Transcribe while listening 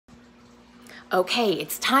Okay,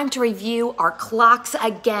 it's time to review our clocks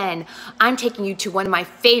again. I'm taking you to one of my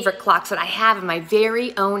favorite clocks that I have in my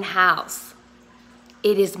very own house.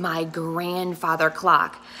 It is my grandfather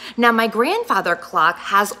clock. Now, my grandfather clock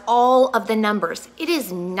has all of the numbers. It is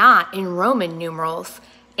not in Roman numerals,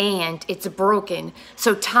 and it's broken,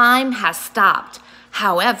 so time has stopped.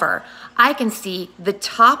 However, I can see the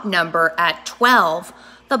top number at 12,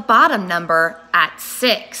 the bottom number at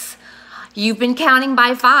 6. You've been counting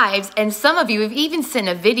by fives, and some of you have even sent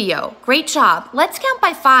a video. Great job. Let's count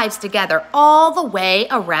by fives together all the way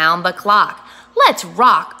around the clock. Let's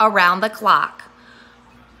rock around the clock.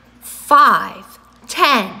 5,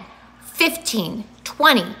 10, 15,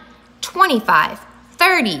 20, 25,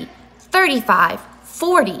 30, 35,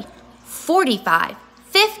 40, 45,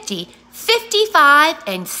 50, 55,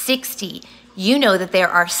 and 60. You know that there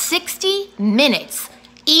are 60 minutes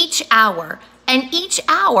each hour, and each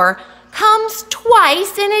hour comes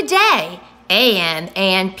twice in a day, AM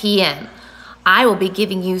and PM. I will be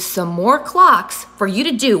giving you some more clocks for you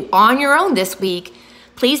to do on your own this week.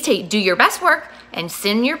 Please do your best work and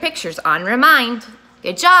send your pictures on Remind.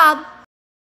 Good job.